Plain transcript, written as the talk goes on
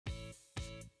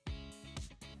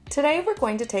Today we're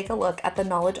going to take a look at the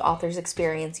knowledge author's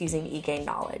experience using eGain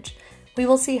Knowledge. We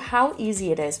will see how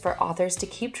easy it is for authors to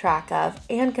keep track of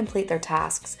and complete their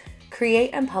tasks, create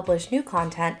and publish new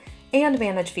content, and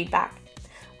manage feedback.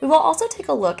 We will also take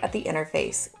a look at the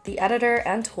interface, the editor,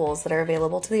 and tools that are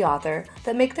available to the author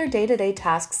that make their day-to-day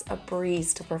tasks a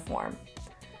breeze to perform.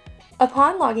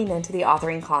 Upon logging into the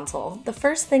authoring console, the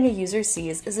first thing a user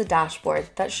sees is a dashboard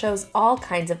that shows all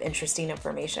kinds of interesting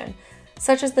information,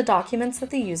 such as the documents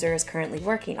that the user is currently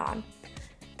working on.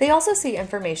 They also see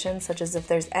information such as if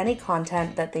there's any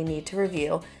content that they need to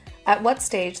review, at what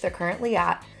stage they're currently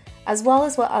at, as well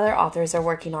as what other authors are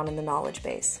working on in the knowledge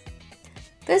base.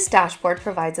 This dashboard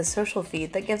provides a social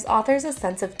feed that gives authors a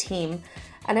sense of team,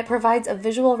 and it provides a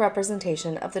visual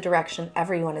representation of the direction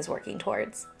everyone is working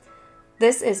towards.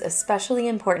 This is especially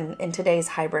important in today's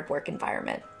hybrid work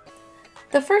environment.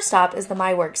 The first stop is the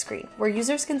My Work screen, where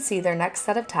users can see their next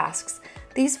set of tasks.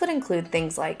 These would include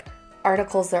things like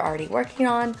articles they're already working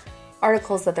on,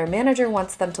 articles that their manager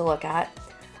wants them to look at,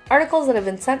 articles that have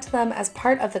been sent to them as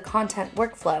part of the content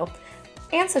workflow,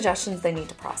 and suggestions they need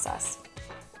to process.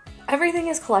 Everything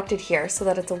is collected here so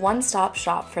that it's a one-stop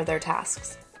shop for their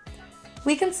tasks.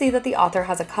 We can see that the author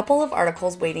has a couple of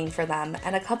articles waiting for them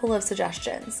and a couple of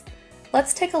suggestions.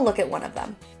 Let's take a look at one of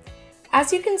them.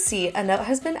 As you can see, a note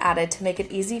has been added to make it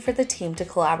easy for the team to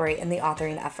collaborate in the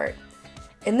authoring effort.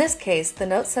 In this case, the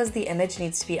note says the image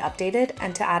needs to be updated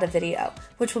and to add a video,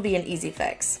 which will be an easy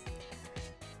fix.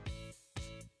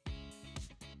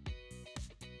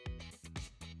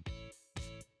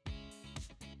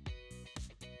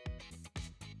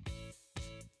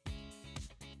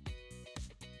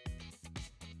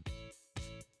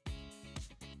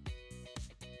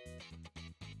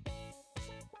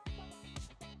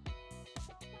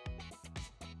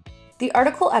 The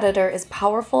article editor is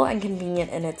powerful and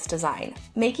convenient in its design,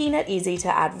 making it easy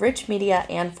to add rich media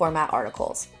and format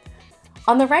articles.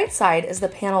 On the right side is the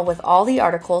panel with all the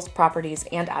articles, properties,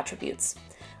 and attributes.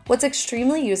 What's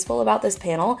extremely useful about this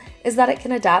panel is that it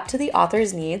can adapt to the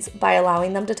author's needs by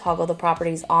allowing them to toggle the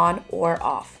properties on or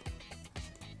off.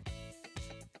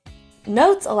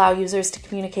 Notes allow users to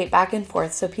communicate back and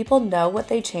forth so people know what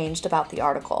they changed about the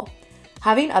article.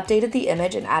 Having updated the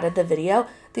image and added the video,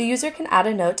 the user can add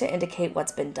a note to indicate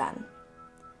what's been done.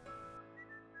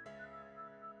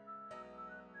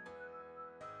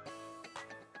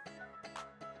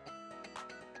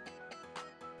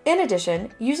 In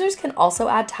addition, users can also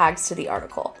add tags to the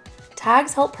article.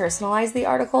 Tags help personalize the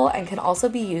article and can also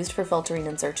be used for filtering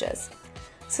and searches.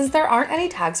 Since there aren't any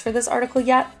tags for this article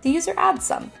yet, the user adds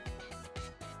some.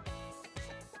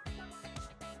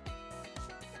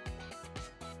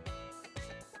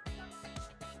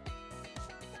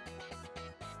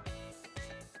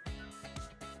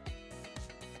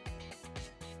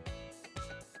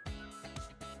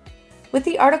 With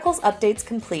the article's updates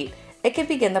complete, it can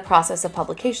begin the process of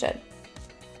publication.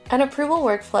 An approval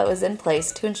workflow is in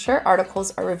place to ensure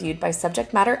articles are reviewed by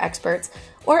subject matter experts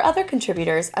or other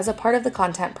contributors as a part of the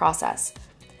content process.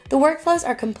 The workflows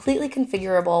are completely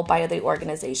configurable by the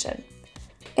organization.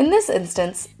 In this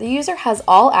instance, the user has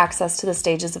all access to the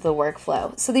stages of the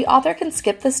workflow, so the author can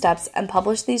skip the steps and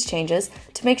publish these changes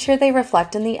to make sure they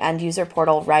reflect in the end user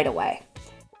portal right away.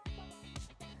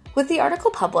 With the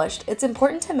article published, it's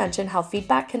important to mention how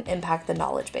feedback can impact the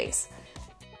knowledge base.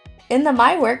 In the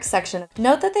My Work section,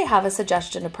 note that they have a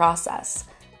suggestion to process.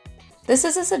 This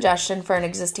is a suggestion for an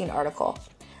existing article.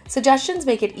 Suggestions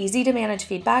make it easy to manage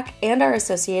feedback and are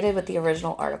associated with the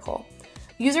original article.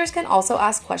 Users can also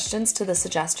ask questions to the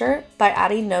suggester by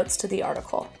adding notes to the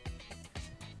article.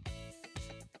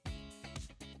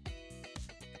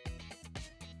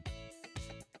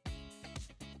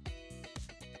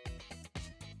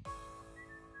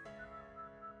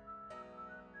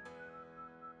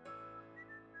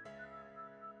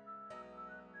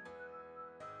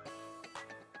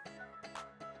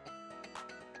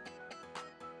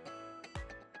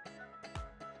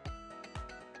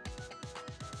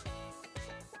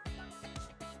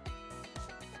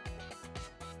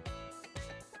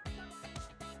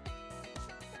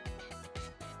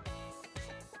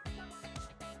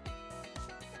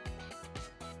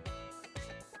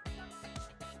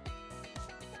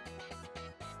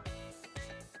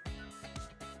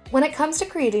 When it comes to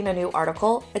creating a new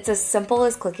article, it's as simple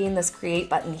as clicking this Create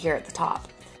button here at the top.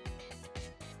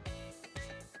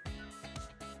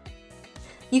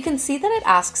 You can see that it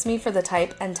asks me for the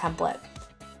type and template.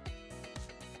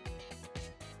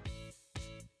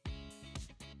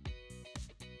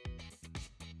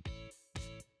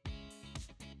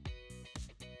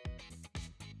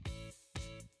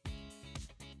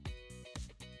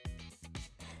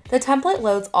 The template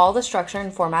loads all the structure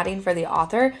and formatting for the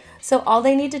author, so all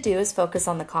they need to do is focus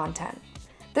on the content.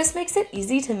 This makes it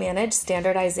easy to manage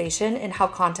standardization in how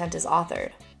content is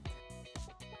authored.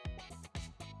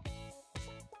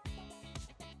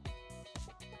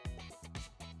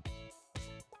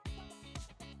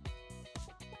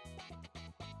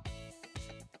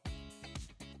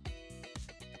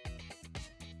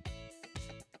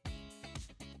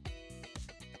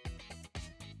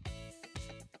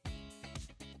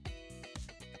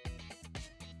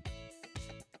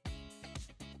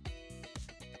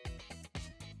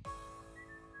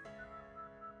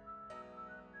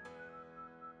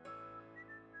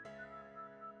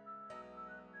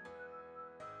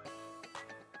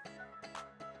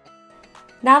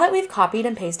 Now that we've copied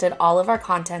and pasted all of our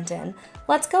content in,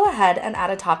 let's go ahead and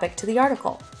add a topic to the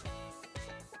article.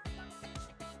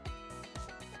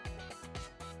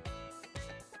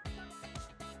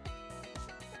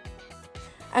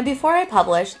 And before I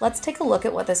publish, let's take a look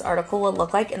at what this article will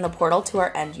look like in the portal to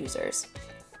our end users.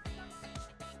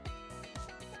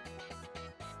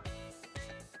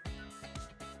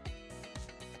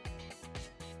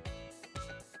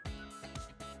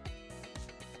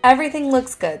 Everything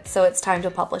looks good, so it's time to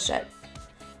publish it.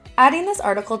 Adding this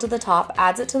article to the top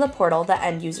adds it to the portal that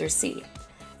end users see.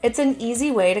 It's an easy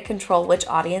way to control which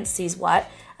audience sees what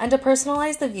and to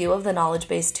personalize the view of the knowledge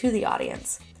base to the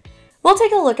audience. We'll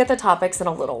take a look at the topics in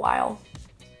a little while.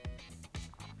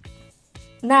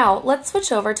 Now, let's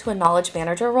switch over to a knowledge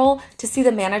manager role to see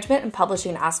the management and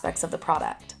publishing aspects of the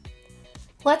product.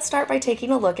 Let's start by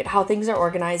taking a look at how things are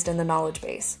organized in the knowledge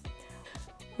base.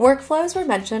 Workflows were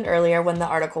mentioned earlier when the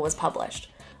article was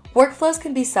published. Workflows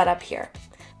can be set up here.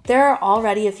 There are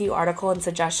already a few article and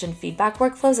suggestion feedback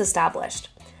workflows established.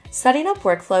 Setting up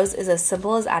workflows is as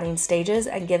simple as adding stages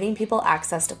and giving people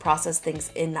access to process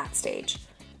things in that stage.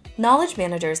 Knowledge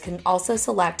managers can also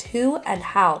select who and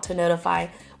how to notify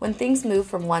when things move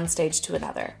from one stage to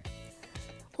another.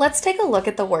 Let's take a look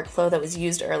at the workflow that was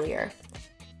used earlier.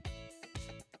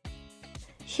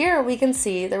 Here we can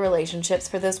see the relationships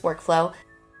for this workflow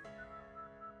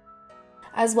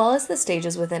as well as the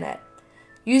stages within it.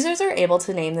 Users are able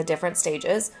to name the different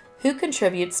stages, who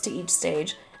contributes to each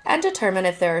stage, and determine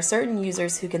if there are certain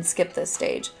users who can skip this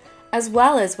stage, as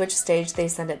well as which stage they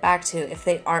send it back to if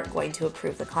they aren't going to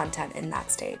approve the content in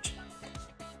that stage.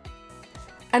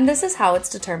 And this is how it's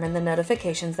determined the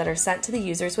notifications that are sent to the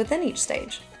users within each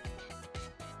stage.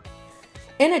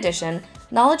 In addition,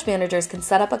 knowledge managers can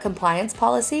set up a compliance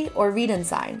policy or read-in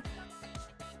sign.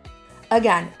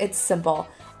 Again, it's simple.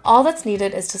 All that's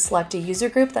needed is to select a user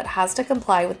group that has to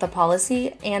comply with the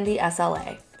policy and the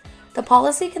SLA. The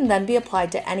policy can then be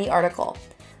applied to any article.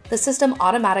 The system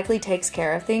automatically takes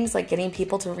care of things like getting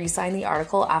people to re-sign the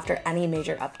article after any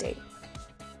major update.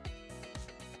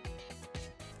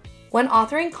 When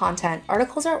authoring content,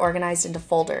 articles are organized into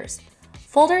folders.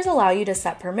 Folders allow you to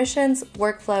set permissions,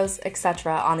 workflows,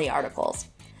 etc. on the articles.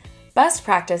 Best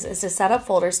practice is to set up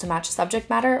folders to match subject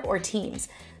matter or teams,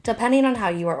 depending on how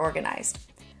you are organized.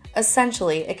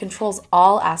 Essentially, it controls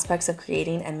all aspects of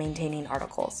creating and maintaining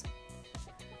articles.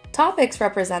 Topics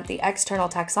represent the external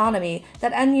taxonomy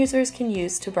that end users can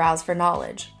use to browse for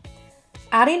knowledge.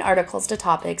 Adding articles to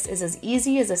topics is as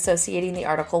easy as associating the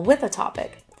article with a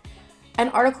topic. An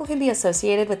article can be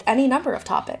associated with any number of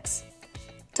topics.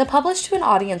 To publish to an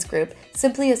audience group,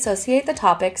 simply associate the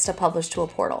topics to publish to a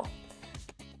portal.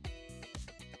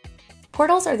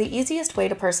 Portals are the easiest way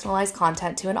to personalize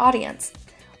content to an audience.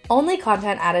 Only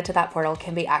content added to that portal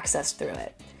can be accessed through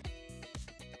it.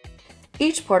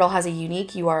 Each portal has a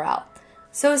unique URL,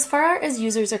 so as far as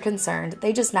users are concerned,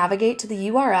 they just navigate to the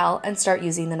URL and start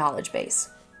using the knowledge base.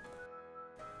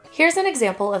 Here's an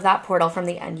example of that portal from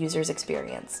the end user's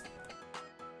experience.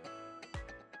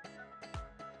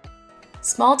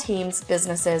 Small teams,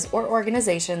 businesses, or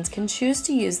organizations can choose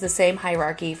to use the same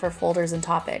hierarchy for folders and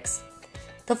topics.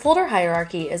 The folder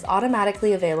hierarchy is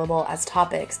automatically available as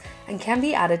topics and can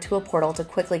be added to a portal to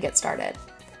quickly get started.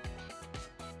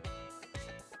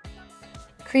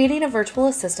 Creating a virtual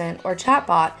assistant or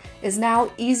chatbot is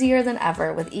now easier than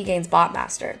ever with eGain's Bot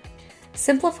Master,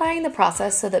 simplifying the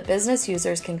process so that business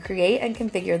users can create and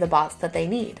configure the bots that they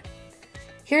need.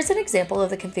 Here's an example of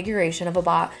the configuration of a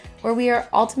bot where we are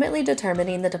ultimately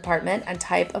determining the department and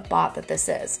type of bot that this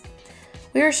is.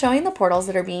 We are showing the portals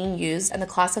that are being used and the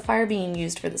classifier being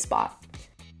used for this bot.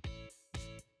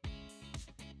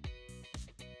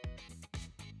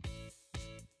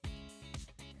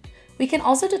 We can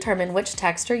also determine which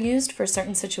texts are used for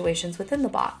certain situations within the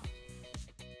bot.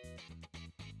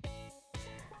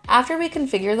 After we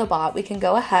configure the bot, we can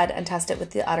go ahead and test it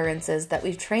with the utterances that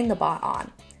we've trained the bot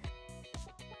on.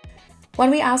 When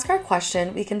we ask our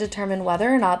question, we can determine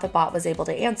whether or not the bot was able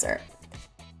to answer.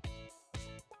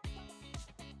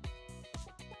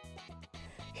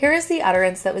 Here is the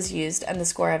utterance that was used and the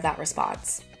score of that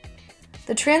response.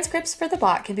 The transcripts for the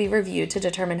bot can be reviewed to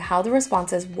determine how the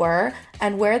responses were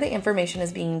and where the information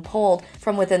is being pulled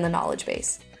from within the knowledge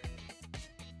base.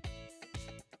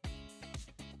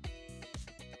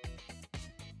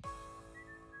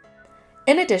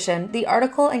 In addition, the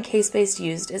article and case base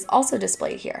used is also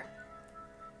displayed here.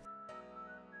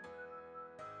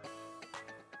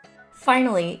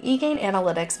 Finally, eGain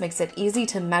Analytics makes it easy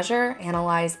to measure,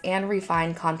 analyze, and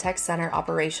refine contact center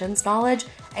operations knowledge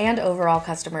and overall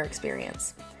customer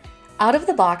experience. Out of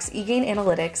the box, eGain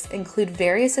Analytics include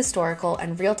various historical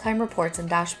and real-time reports and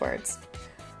dashboards.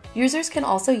 Users can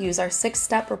also use our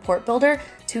 6-step report builder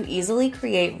to easily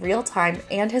create real-time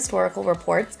and historical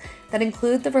reports that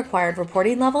include the required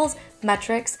reporting levels,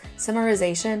 metrics,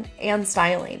 summarization, and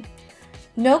styling.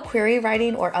 No query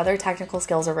writing or other technical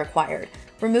skills are required,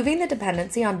 removing the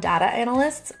dependency on data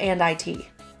analysts and IT.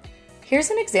 Here's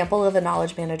an example of a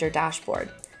Knowledge Manager dashboard.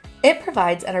 It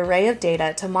provides an array of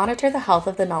data to monitor the health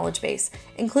of the knowledge base,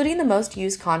 including the most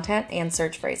used content and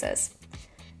search phrases.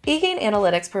 eGain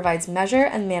Analytics provides measure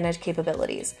and manage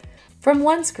capabilities. From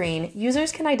one screen,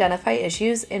 users can identify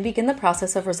issues and begin the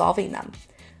process of resolving them.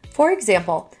 For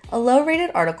example, a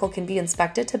low-rated article can be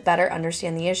inspected to better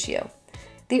understand the issue.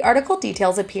 The article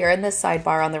details appear in this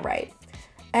sidebar on the right.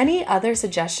 Any other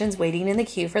suggestions waiting in the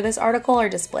queue for this article are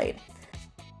displayed.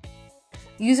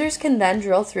 Users can then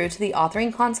drill through to the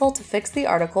authoring console to fix the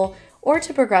article or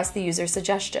to progress the user's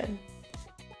suggestion.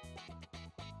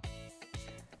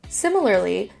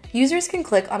 Similarly, users can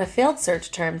click on a failed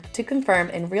search term to confirm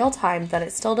in real time that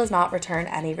it still does not return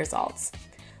any results.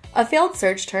 A failed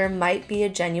search term might be a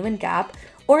genuine gap,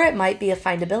 or it might be a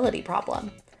findability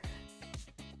problem.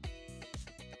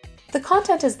 The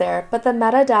content is there, but the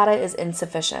metadata is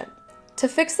insufficient. To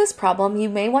fix this problem, you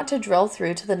may want to drill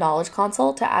through to the Knowledge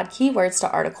Console to add keywords to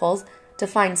articles,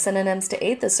 define synonyms to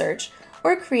aid the search,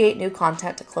 or create new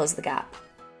content to close the gap.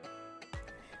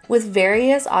 With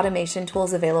various automation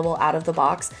tools available out of the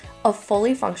box, a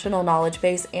fully functional knowledge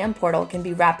base and portal can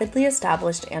be rapidly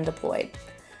established and deployed.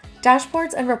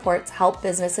 Dashboards and reports help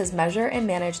businesses measure and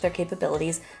manage their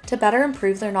capabilities to better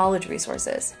improve their knowledge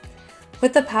resources.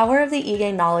 With the power of the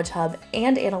eGain Knowledge Hub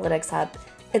and Analytics Hub,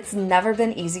 it's never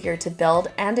been easier to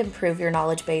build and improve your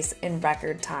knowledge base in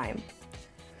record time.